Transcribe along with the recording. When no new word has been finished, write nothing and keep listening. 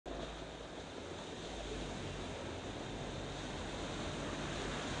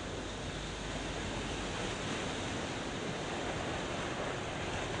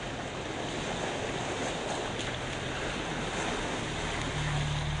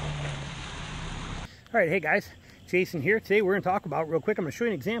All right, hey guys, Jason here. Today we're going to talk about, real quick, I'm going to show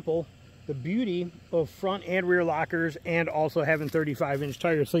you an example, the beauty of front and rear lockers and also having 35-inch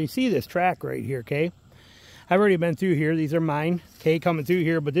tires. So you see this track right here, okay? I've already been through here. These are mine, okay, coming through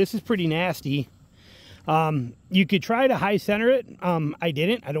here, but this is pretty nasty. You could try to high center it. I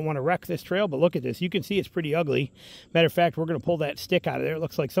didn't. I don't want to wreck this trail, but look at this. You can see it's pretty ugly. Matter of fact, we're going to pull that stick out of there. It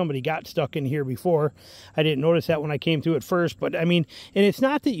looks like somebody got stuck in here before. I didn't notice that when I came through it first, but I mean, and it's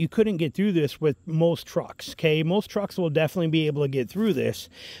not that you couldn't get through this with most trucks, okay? Most trucks will definitely be able to get through this,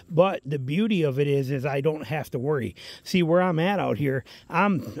 but the beauty of it is I don't have to worry. See, where I'm at out here,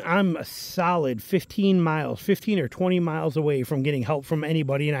 I'm a solid 15 or 20 miles away from getting help from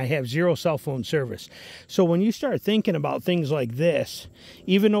anybody, and I have zero cell phone service. So when you start thinking about things like this,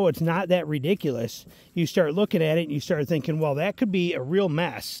 even though it's not that ridiculous, you start looking at it and you start thinking, well, that could be a real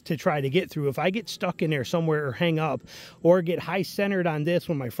mess to try to get through. If I get stuck in there somewhere or hang up or get high centered on this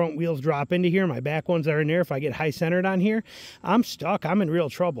when my front wheels drop into here, my back ones are in there, if I get high centered on here, I'm stuck. I'm in real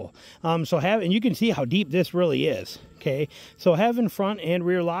trouble. And you can see how deep this really is. Okay, so having front and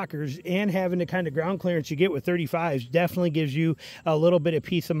rear lockers and having the kind of ground clearance you get with 35s definitely gives you a little bit of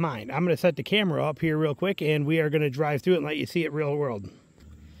peace of mind. I'm going to set the camera up here real quick and we are going to drive through it and let you see it real world.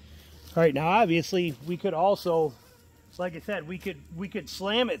 All right, now obviously we could also, like I said, we could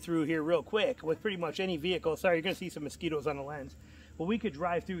slam it through here real quick with pretty much any vehicle. Sorry, you're going to see some mosquitoes on the lens. But we could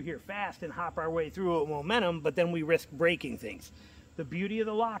drive through here fast and hop our way through it with momentum, but then we risk breaking things. The beauty of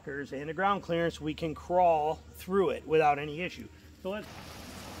the lockers and the ground clearance, we can crawl through it without any issue. So let's...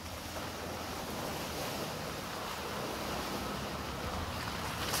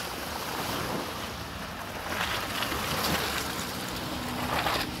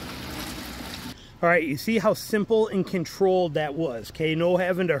 All right, you see how simple and controlled that was, okay? No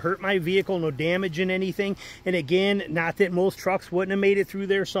having to hurt my vehicle, no damaging anything. And again, not that most trucks wouldn't have made it through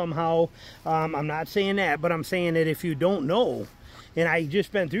there somehow. I'm not saying that, but I'm saying that if you don't know, and I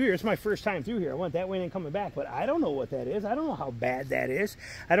just been through here, it's my first time through here. I went that way and coming back, but I don't know what that is. I don't know how bad that is.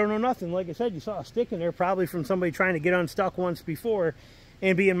 I don't know nothing. Like I said, you saw a stick in there, probably from somebody trying to get unstuck once before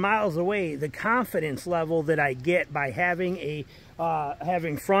and being miles away. The confidence level that I get by having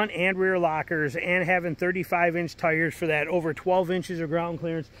having front and rear lockers and having 35-inch tires for that over 12 inches of ground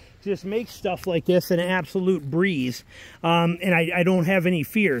clearance just makes stuff like this an absolute breeze. And I don't have any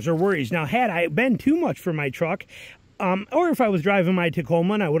fears or worries. Now, had I been too much for my truck, or if I was driving my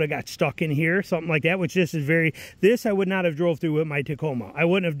Tacoma and I would have got stuck in here, something like that, which this I would not have drove through with my Tacoma. I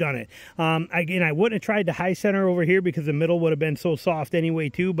wouldn't have done it. Again, I wouldn't have tried to high center over here because the middle would have been so soft anyway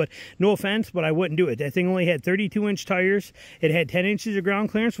too, but no offense, but I wouldn't do it. That thing only had 32-inch tires. It had 10 inches of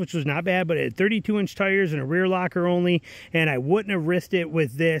ground clearance, which was not bad, but it had 32-inch tires and a rear locker only, and I wouldn't have risked it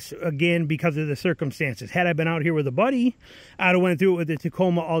with this, again, because of the circumstances. Had I been out here with a buddy, I'd have went through it with the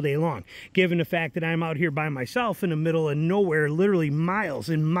Tacoma all day long. Given the fact that I'm out here by myself in the middle of nowhere, literally miles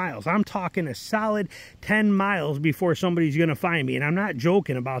and miles. I'm talking a solid 10 miles before somebody's going to find me. And I'm not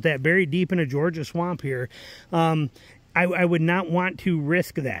joking about that. Buried deep in a Georgia swamp here. I would not want to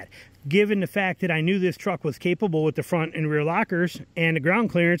risk that. Given the fact that I knew this truck was capable with the front and rear lockers and the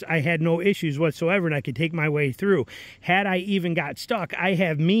ground clearance, I had no issues whatsoever and I could take my way through. Had I even got stuck, I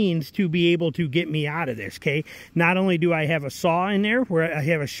have means to be able to get me out of this, okay? Not only do I have a saw in there where I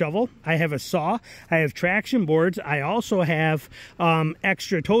have a shovel, I have a saw, I have traction boards, I also have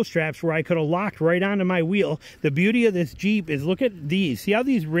extra toe straps where I could have locked right onto my wheel. The beauty of this Jeep is, look at these. See how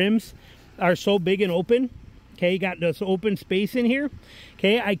these rims are so big and open? Okay, got this open space in here.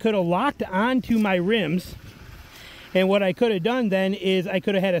 Okay, I could have locked onto my rims, and what I could have done then is I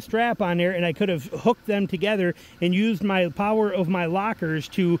could have had a strap on there and I could have hooked them together and used my power of my lockers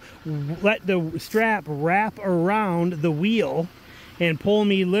to let the strap wrap around the wheel and pull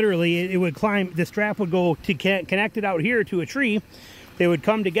me literally. It would climb, the strap would go to connect it out here to a tree. They would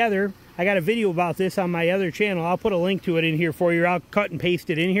come together. I got a video about this on my other channel. I'll put a link to it in here for you. I'll cut and paste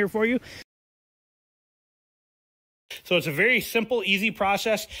it in here for you. So it's a very simple, easy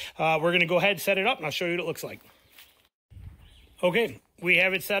process. We're going to go ahead and set it up, and I'll show you what it looks like. Okay, we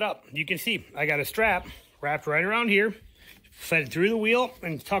have it set up. You can see I got a strap wrapped right around here, fed through the wheel,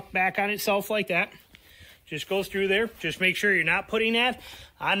 and tucked back on itself like that. Just goes through there. Just make sure you're not putting that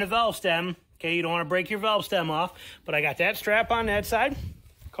on the valve stem. Okay, you don't want to break your valve stem off. But I got that strap on that side.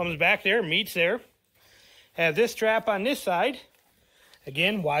 Comes back there, meets there. Have this strap on this side.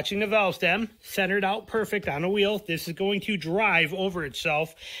 Again, watching the valve stem, centered out perfect on the wheel. This is going to drive over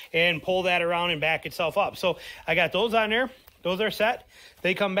itself and pull that around and back itself up. So I got those on there. Those are set.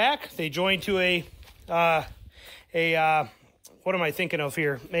 They come back. They join to a what am I thinking of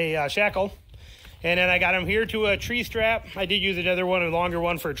here? A shackle. And then I got them here to a tree strap. I did use another one, a longer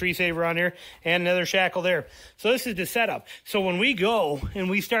one for a tree saver on here, and another shackle there. So this is the setup. So when we go and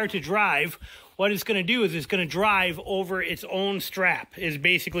we start to drive, what it's going to do is it's going to drive over its own strap is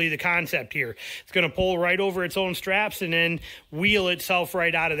basically the concept here. It's going to pull right over its own straps and then wheel itself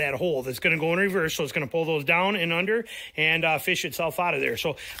right out of that hole. That's going to go in reverse, so it's going to pull those down and under and fish itself out of there.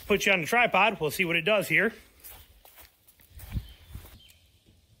 So put you on the tripod. We'll see what it does here.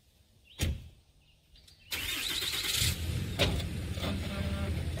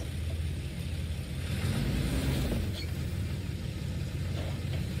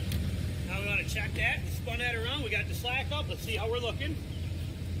 Check that, spun that around, we got the slack up, let's see how we're looking.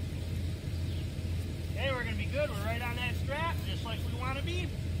 Okay, we're going to be good, we're right on that strap, just like we want to be.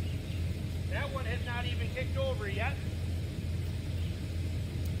 That one has not even kicked over yet.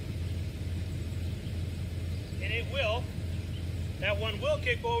 And it will. That one will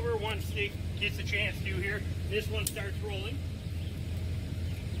kick over once it gets a chance to here. This one starts rolling.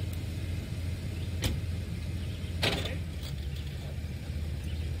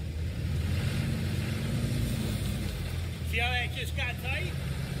 See how that just got tight?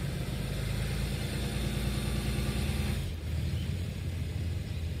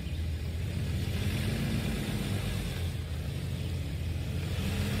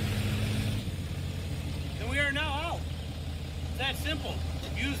 And we are now out. It's that simple.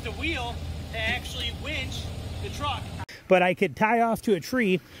 Use the wheel to actually winch the truck. But I could tie off to a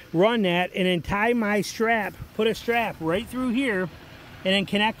tree, run that, and then tie my strap, put a strap right through here, and then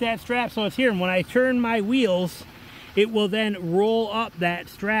connect that strap so it's here. And when I turn my wheels, it will then roll up that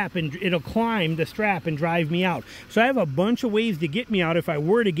strap and it'll climb the strap and drive me out. So I have a bunch of ways to get me out if I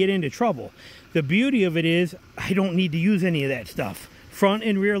were to get into trouble. The beauty of it is I don't need to use any of that stuff. Front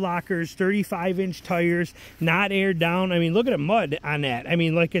and rear lockers, 35-inch tires, not aired down. I mean, look at the mud on that. I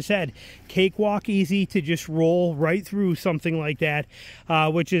mean, like I said, cakewalk easy to just roll right through something like that,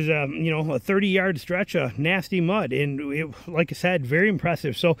 which is, you know, a 30-yard stretch of nasty mud. And it, like I said, very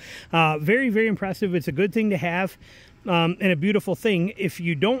impressive. So very, very impressive. It's a good thing to have. And a beautiful thing. If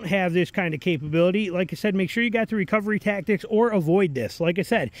you don't have this kind of capability, like I said, make sure you got the recovery tactics or avoid this. Like I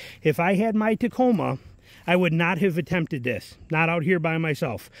said, if I had my Tacoma, I would not have attempted this. Not out here by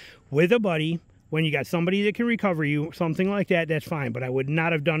myself. With a buddy, when you got somebody that can recover you, something like that, that's fine. But I would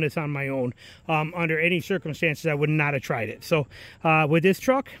not have done this on my own. Under any circumstances, I would not have tried it. So with this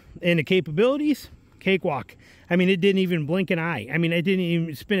truck and the capabilities, cakewalk. I mean, it didn't even blink an eye. I mean, I didn't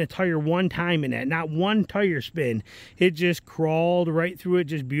even spin a tire one time in that. Not one tire spin. It just crawled right through it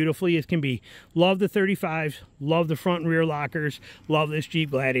just beautifully as can be. Love the 35s. Love the front and rear lockers. Love this Jeep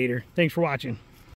Gladiator. Thanks for watching.